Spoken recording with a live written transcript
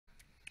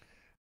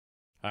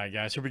All right,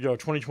 guys, here we go.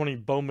 2020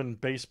 Bowman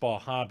Baseball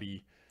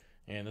Hobby.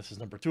 And this is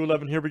number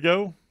 211. Here we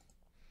go.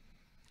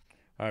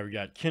 All right, we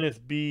got Kenneth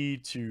B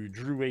to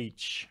Drew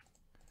H.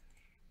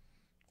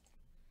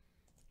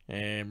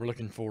 And we're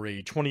looking for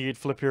a 28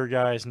 flip here,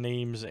 guys.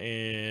 Names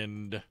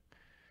and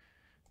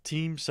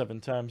teams 7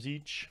 times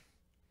each.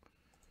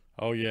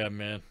 Oh, yeah,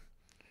 man.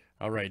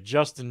 All right,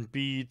 Justin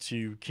B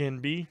to Ken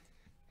B.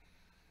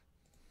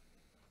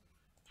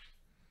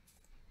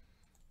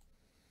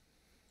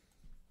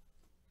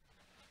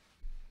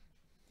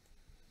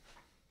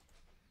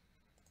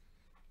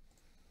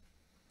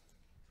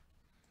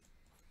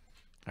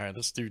 All right,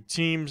 let's do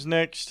teams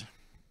next.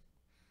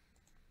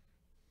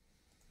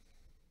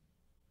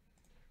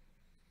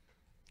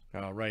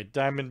 All right,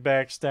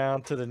 Diamondbacks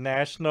down to the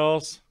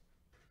Nationals.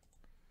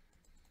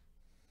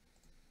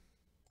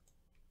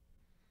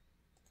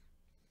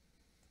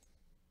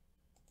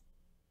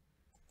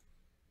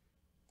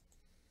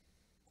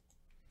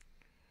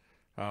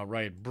 All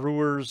right,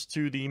 Brewers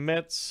to the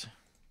Mets.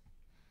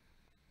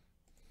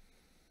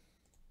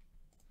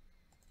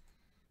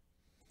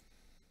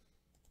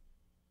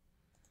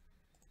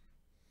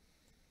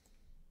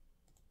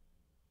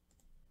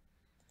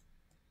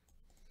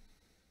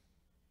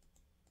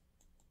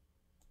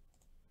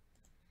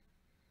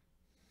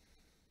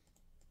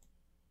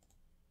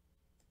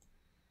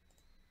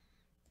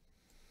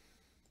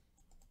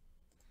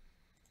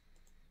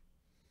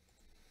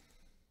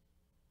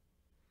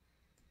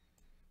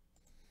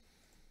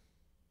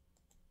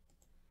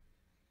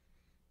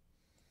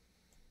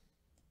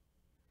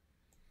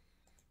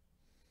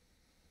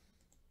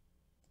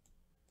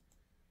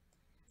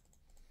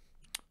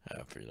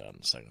 I'll figure it out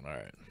in a second. All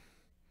right.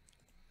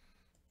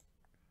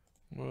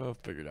 We'll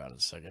figure it out in a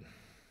second.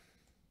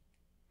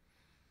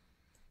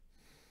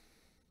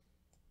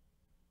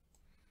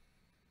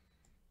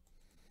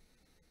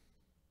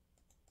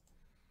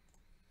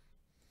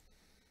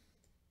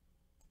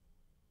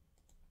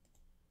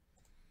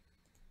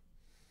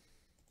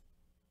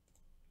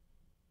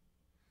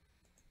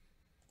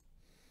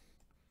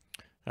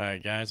 All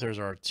right, guys, there's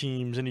our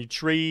teams. Any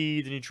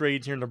trades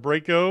here in the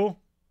Breako?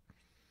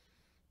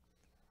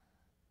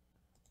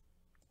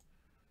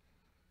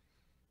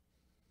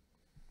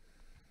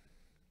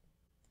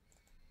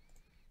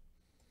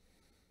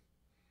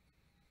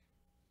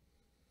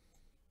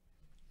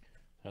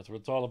 That's what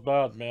it's all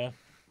about, man.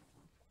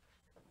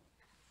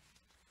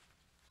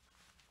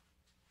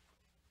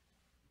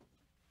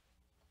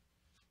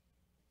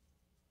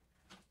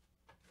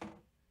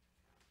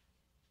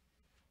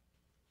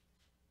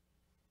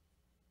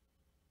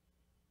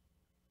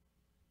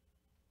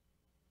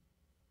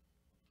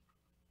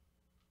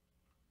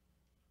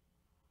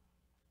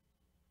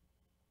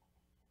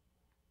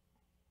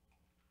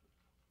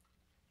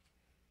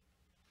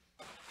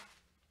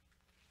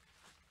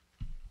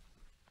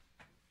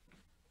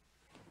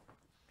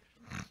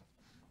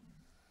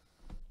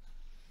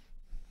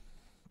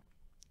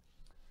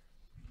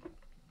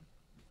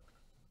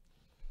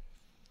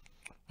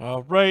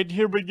 All right,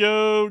 here we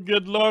go.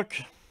 Good luck.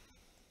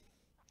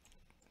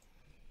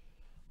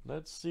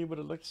 Let's see what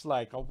it looks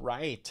like. All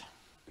right.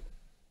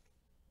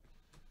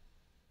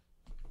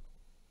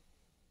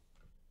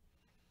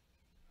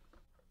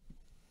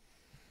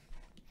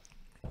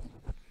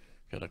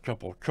 Got a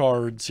couple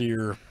cards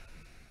here.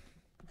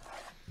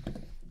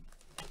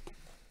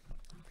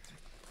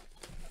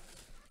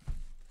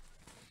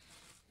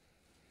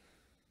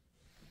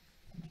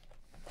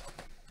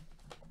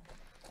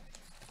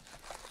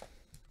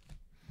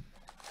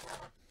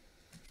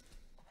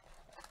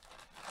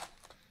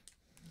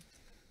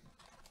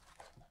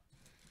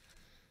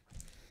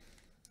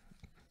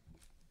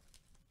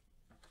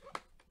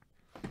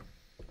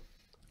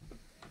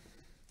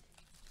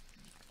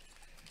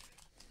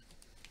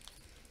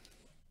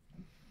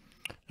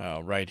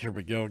 All right, here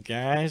we go,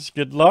 guys.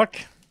 Good luck.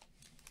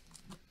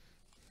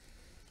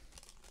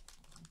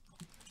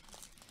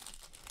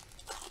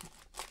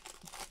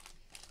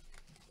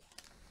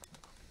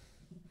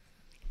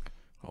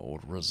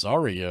 Old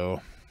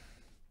Rosario.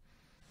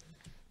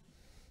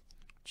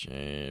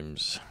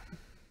 James.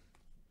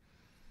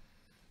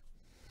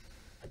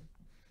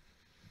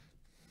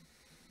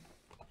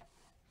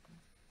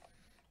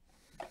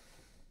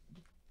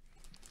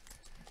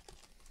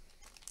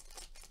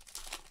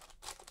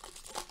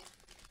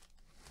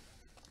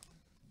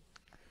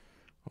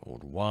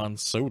 Old Juan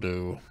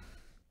Soto.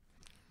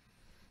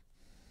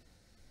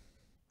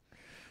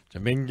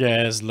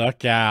 Dominguez,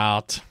 look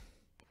out.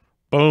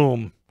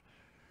 Boom.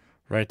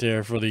 Right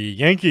there for the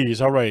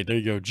Yankees. All right, there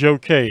you go. Joe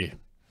K.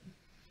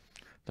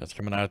 That's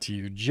coming out to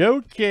you.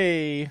 Joe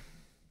K.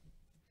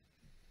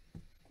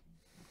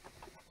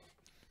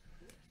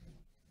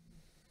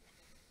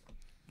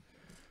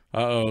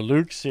 Uh-oh,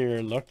 Luke's here.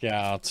 Look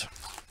out.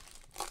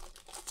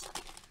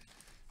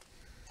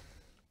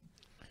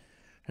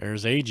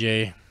 There's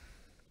AJ.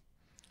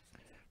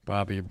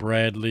 Bobby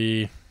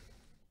Bradley.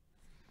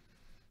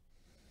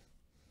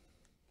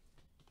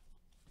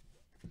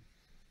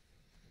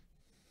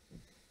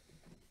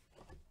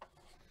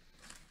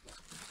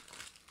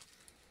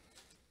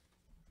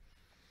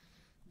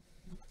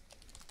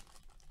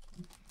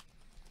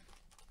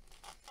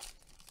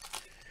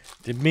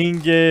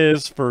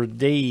 Dominguez for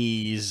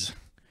days.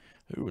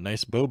 Ooh,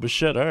 nice Bo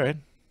Bichette. All right.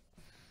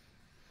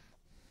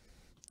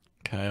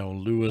 Kyle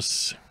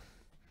Lewis.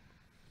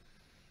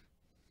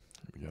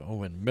 Here we go.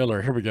 Owen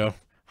Miller. Here we go.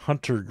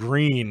 Hunter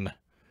Green.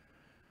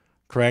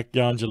 Crack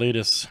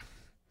Gongulatus.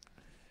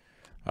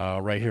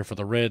 Right here for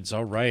the Reds.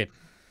 All right.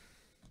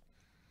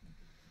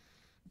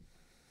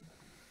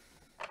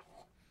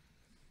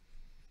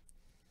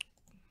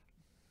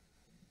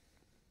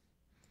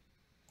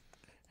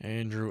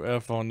 Andrew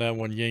F. on that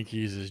one.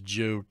 Yankees is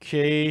Joe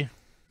K.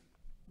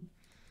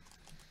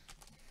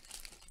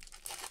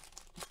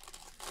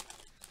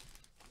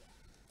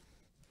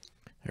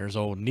 There's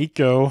old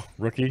Nico,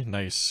 rookie.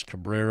 Nice.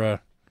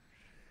 Cabrera.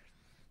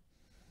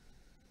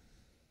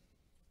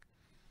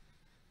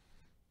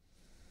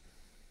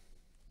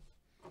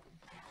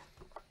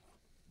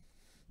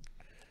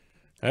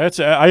 I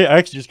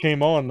actually just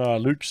came on,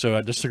 Luke, so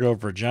I just took over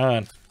for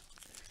John.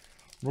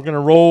 We're going to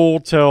roll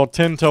till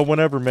 10 till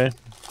whenever, man.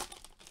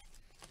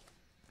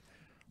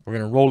 We're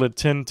going to roll it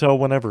 10 till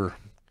whenever.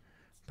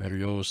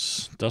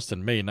 Berrios,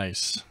 Dustin May,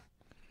 nice.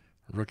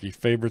 Rookie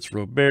favorites,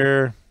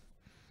 Robert.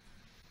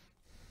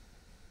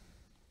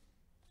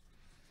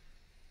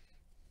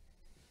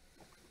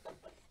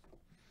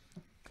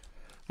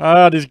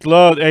 These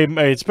gloves.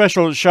 Hey,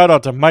 special shout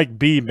out to Mike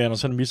B, man.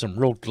 Sending me some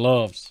real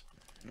gloves.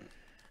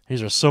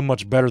 These are so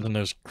much better than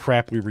those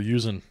crap we were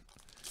using.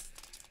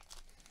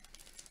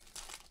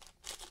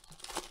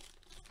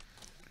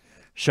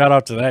 Shout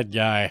out to that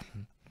guy.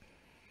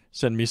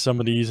 Send me some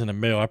of these in the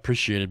mail. I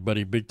appreciate it,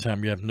 buddy. Big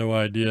time. You have no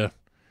idea.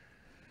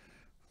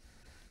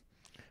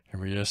 Here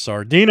we go.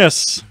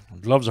 Sardinas.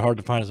 Gloves are hard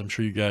to find, as I'm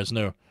sure you guys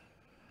know.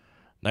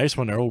 Nice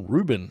one there. Old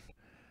Ruben.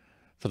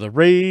 For the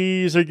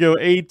Rays, there you go.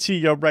 AT.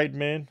 All right,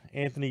 man.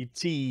 Anthony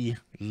T.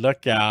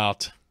 Look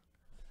out.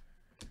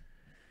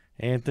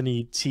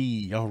 Anthony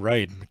T. All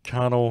right.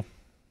 McConnell.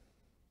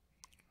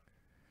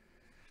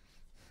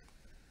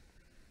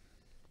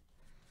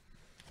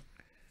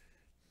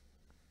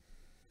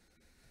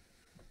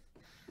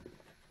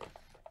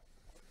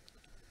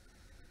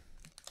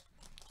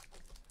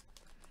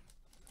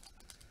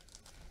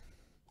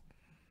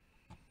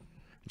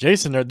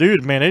 Jason, there,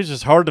 dude, man, it's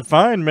just hard to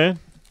find, man.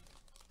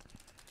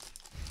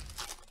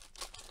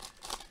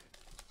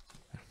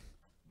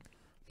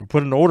 We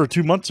put an order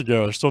 2 months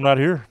ago. They're still not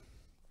here.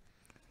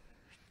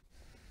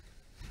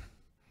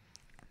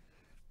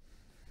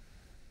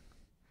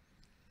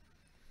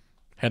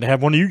 Had to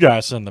have one of you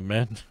guys send them,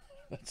 man.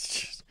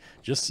 That's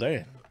just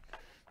saying.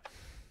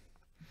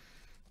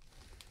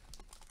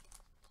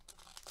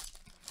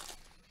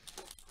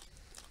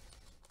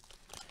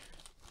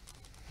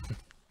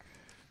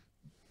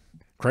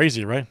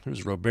 Crazy, right?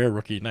 Who's Robert,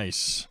 rookie?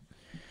 Nice.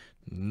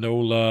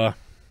 Nola.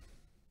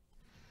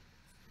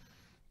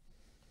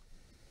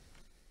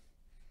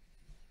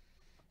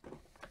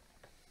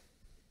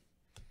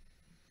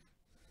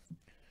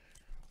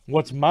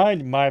 What's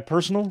mine? My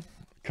personal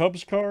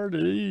Cubs card?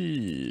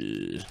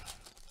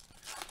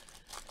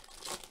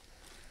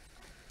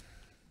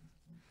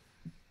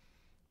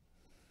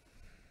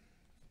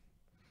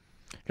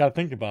 Gotta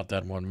think about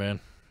that one, man.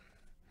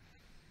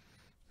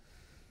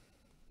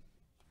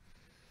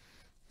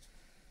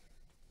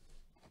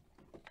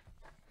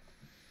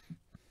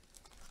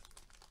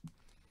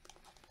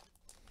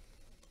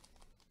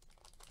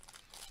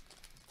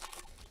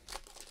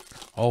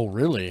 Oh,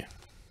 really?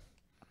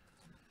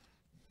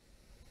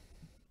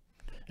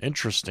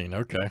 Interesting.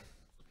 Okay. All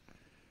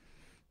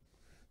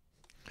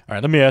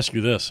right, let me ask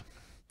you this.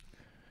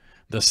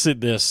 The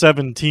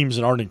 7 teams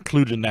that aren't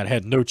included in that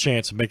had no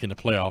chance of making the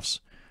playoffs.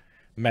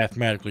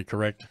 Mathematically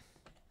correct?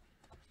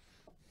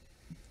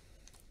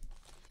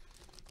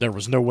 There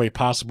was no way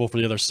possible for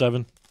the other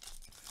 7?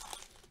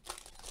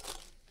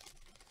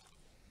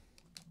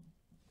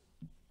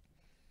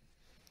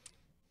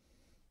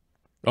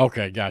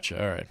 Okay,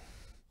 gotcha. All right.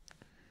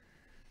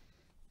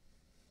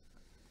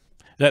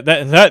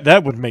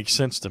 That would make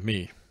sense to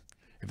me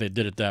if they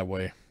did it that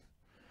way.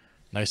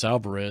 Nice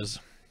Alvarez.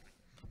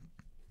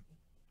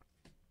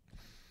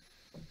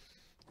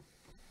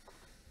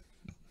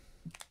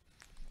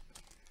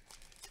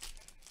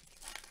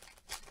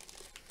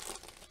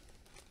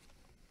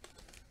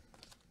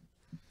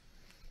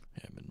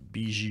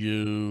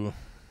 Biggio.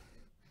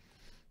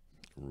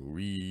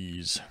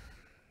 Ruiz.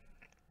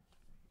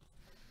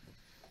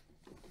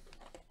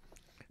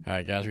 All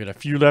right, guys, we got a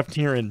few left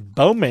here in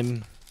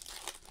Bowman.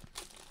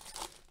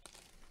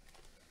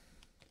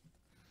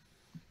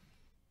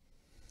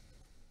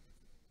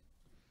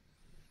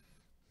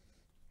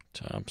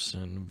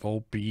 Thompson,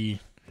 Volpe,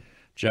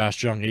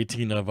 Josh Jung,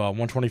 18 of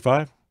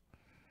 125.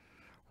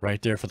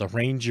 Right there for the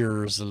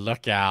Rangers.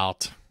 Look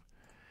out.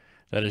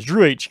 That is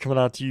Drew H. coming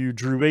out to you,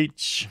 Drew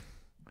H.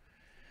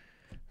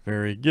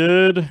 Very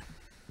good.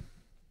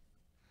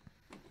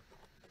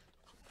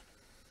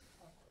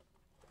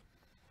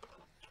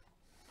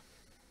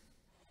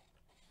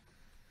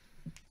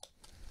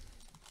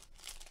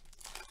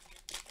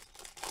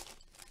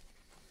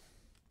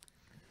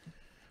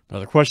 Now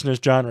the question is,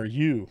 John, are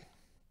you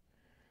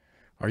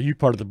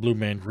part of the Blue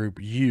Man Group?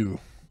 You.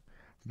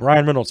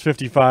 Brian Reynolds,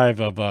 55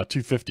 of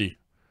 250.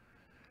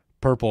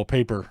 Purple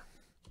paper.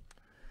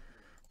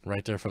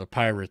 Right there for the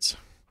Pirates.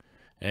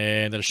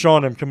 And then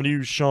Sean M. Coming to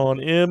you,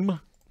 Sean M.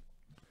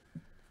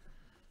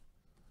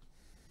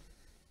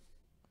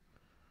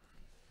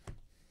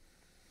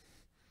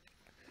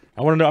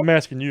 I want to know, I'm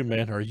asking you,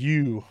 man, are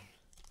you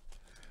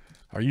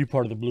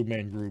part of the Blue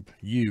Man Group?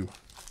 You.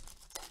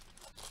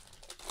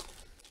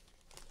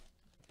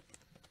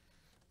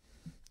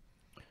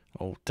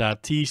 Oh,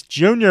 Tatis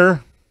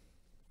Jr.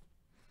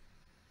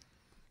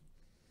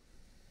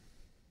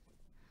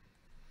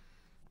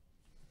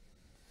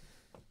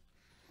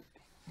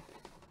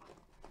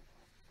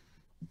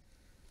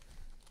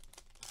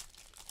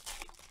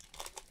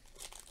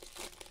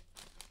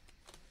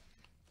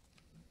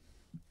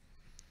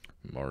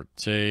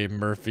 Marte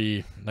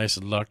Murphy, nice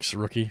Lux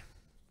rookie.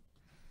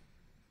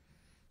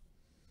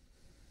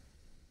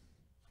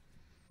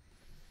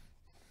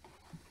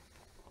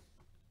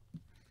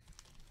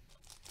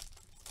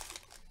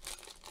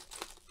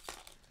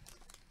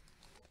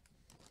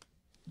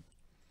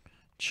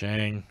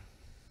 Chang.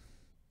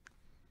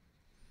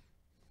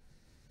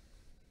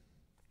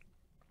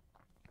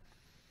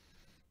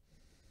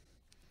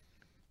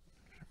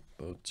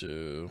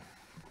 Boto.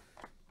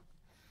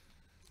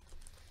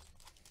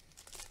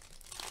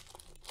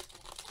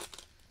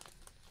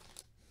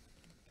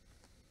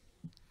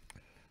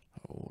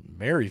 Oh,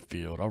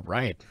 Merrifield. All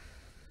right.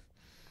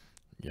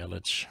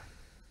 Yelich.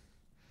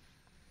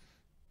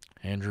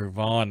 Andrew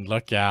Vaughn,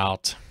 look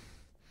out.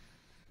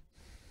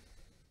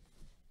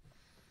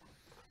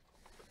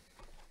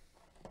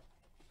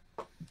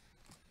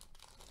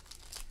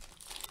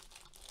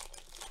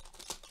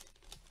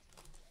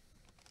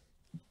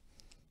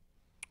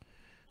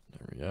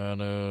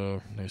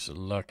 Mariano, nice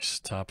Lux,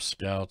 Top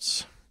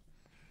Scouts.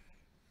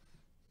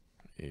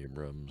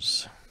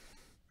 Abrams.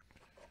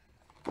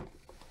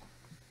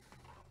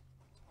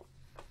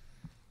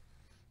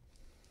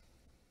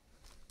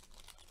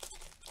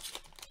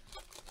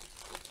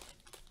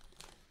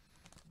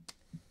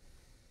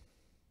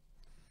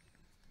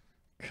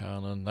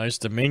 Colin, nice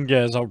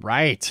Dominguez, all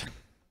right.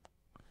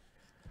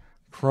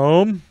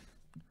 Chrome.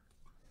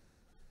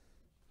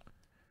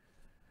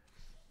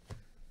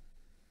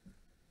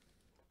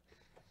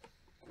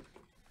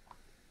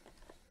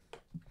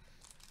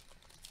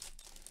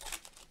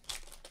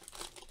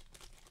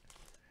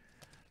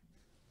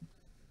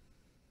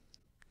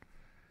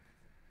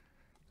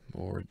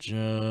 More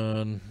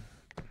John.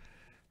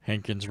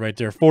 Hankins right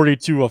there.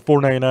 42 of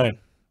 499.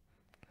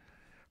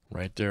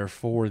 Right there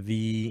for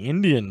the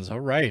Indians. All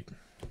right.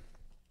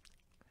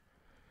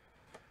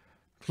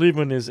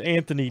 Cleveland is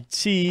Anthony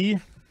T.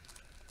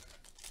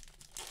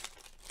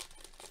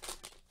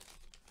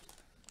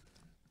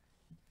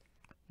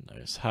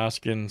 Nice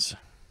Hoskins.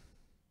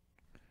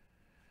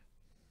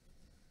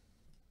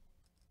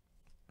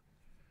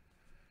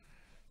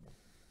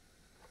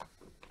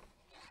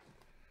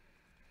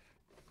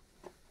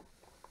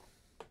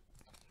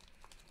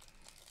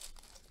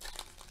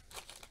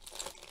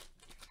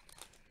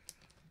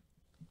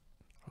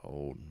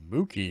 Old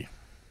Mookie.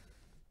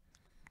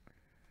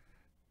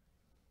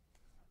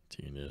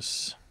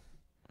 Martinez.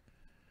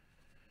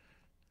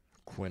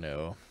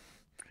 Quino.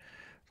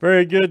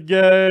 Very good,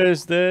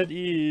 guys. That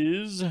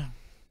is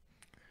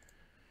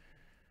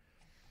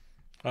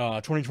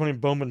 2020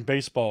 Bowman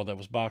Baseball. That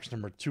was box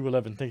number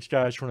 211. Thanks,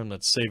 guys, for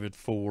let's save it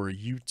for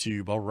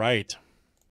YouTube. All right.